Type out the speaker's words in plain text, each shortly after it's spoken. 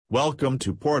Welcome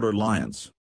to Porter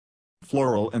Lions.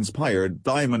 Floral-inspired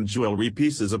diamond jewelry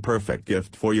piece is a perfect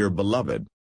gift for your beloved.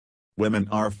 Women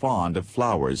are fond of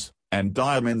flowers, and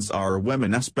diamonds are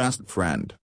women's best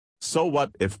friend. So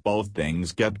what if both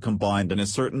things get combined in a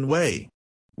certain way?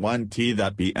 Wouldn't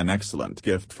that be an excellent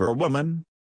gift for a woman?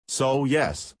 So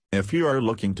yes, if you are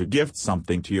looking to gift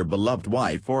something to your beloved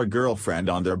wife or girlfriend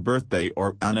on their birthday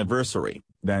or anniversary,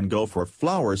 then go for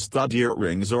flower stud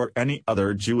earrings or any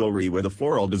other jewelry with a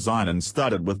floral design and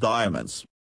studded with diamonds.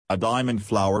 A diamond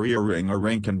flower earring or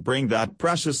ring can bring that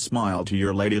precious smile to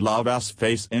your lady love's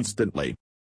face instantly.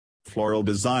 Floral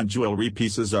design jewelry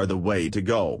pieces are the way to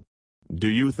go. Do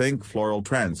you think floral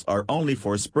trends are only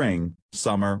for spring,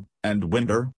 summer, and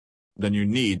winter? Then you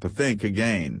need to think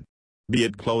again. Be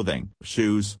it clothing,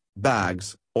 shoes,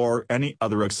 bags, or any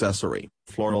other accessory,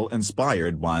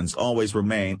 floral-inspired ones always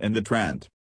remain in the trend.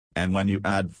 And when you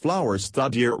add flower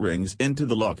stud earrings into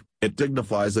the look, it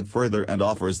dignifies it further and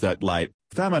offers that light,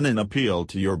 feminine appeal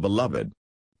to your beloved.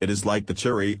 It is like the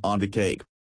cherry on the cake.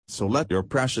 So let your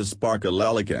precious sparkle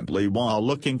elegantly while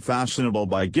looking fashionable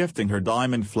by gifting her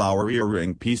diamond flower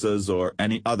earring pieces or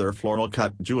any other floral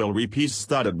cut jewelry piece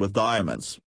studded with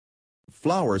diamonds.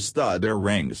 Flower stud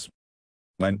earrings.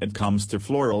 When it comes to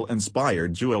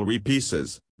floral-inspired jewelry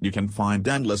pieces, you can find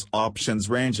endless options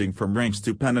ranging from rings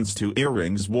to pendants to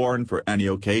earrings worn for any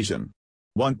occasion.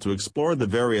 Want to explore the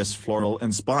various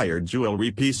floral-inspired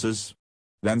jewelry pieces?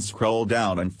 Then scroll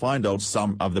down and find out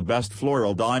some of the best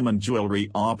floral diamond jewelry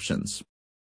options.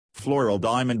 Floral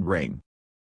diamond ring.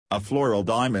 A floral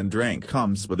diamond ring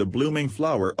comes with a blooming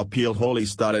flower appeal wholly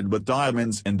studded with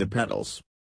diamonds in the petals.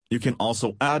 You can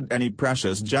also add any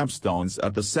precious gemstones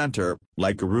at the center,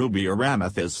 like a ruby or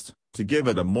amethyst, to give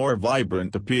it a more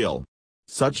vibrant appeal.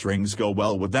 Such rings go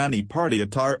well with any party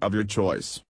attire of your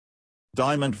choice.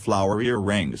 Diamond flower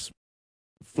earrings.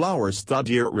 Flower stud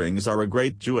earrings are a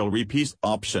great jewelry piece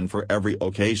option for every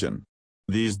occasion.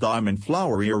 These diamond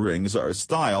flower earrings are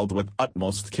styled with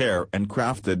utmost care and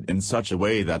crafted in such a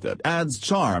way that it adds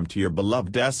charm to your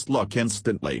beloved's look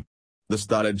instantly. The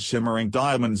studded shimmering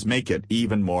diamonds make it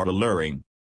even more alluring.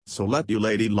 So let your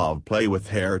lady love play with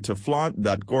hair to flaunt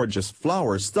that gorgeous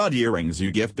flower stud earrings you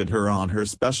gifted her on her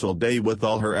special day with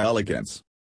all her elegance.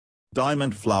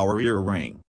 Diamond flower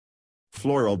earring.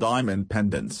 Floral diamond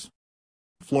pendants.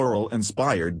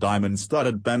 Floral-inspired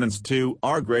diamond-studded pendants too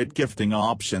are great gifting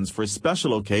options for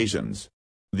special occasions.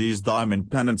 These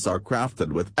diamond pendants are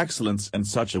crafted with excellence in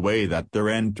such a way that their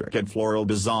intricate floral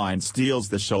design steals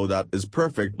the show that is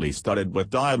perfectly studded with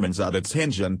diamonds at its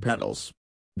hinge and petals.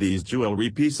 These jewelry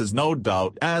pieces no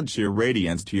doubt add sheer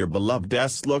radiance to your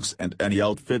beloved's looks and any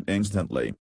outfit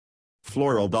instantly.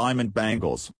 Floral diamond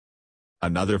bangles.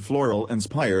 Another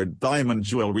floral-inspired diamond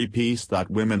jewelry piece that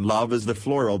women love is the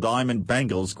floral diamond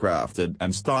bangles crafted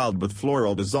and styled with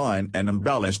floral design and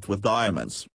embellished with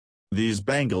diamonds. These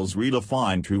bangles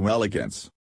redefine true elegance.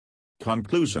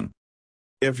 Conclusion.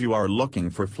 If you are looking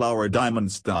for flower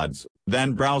diamond studs,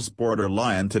 then browse Porter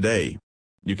Lion today.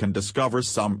 You can discover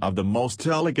some of the most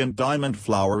elegant diamond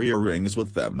flower earrings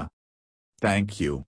with them. Thank you.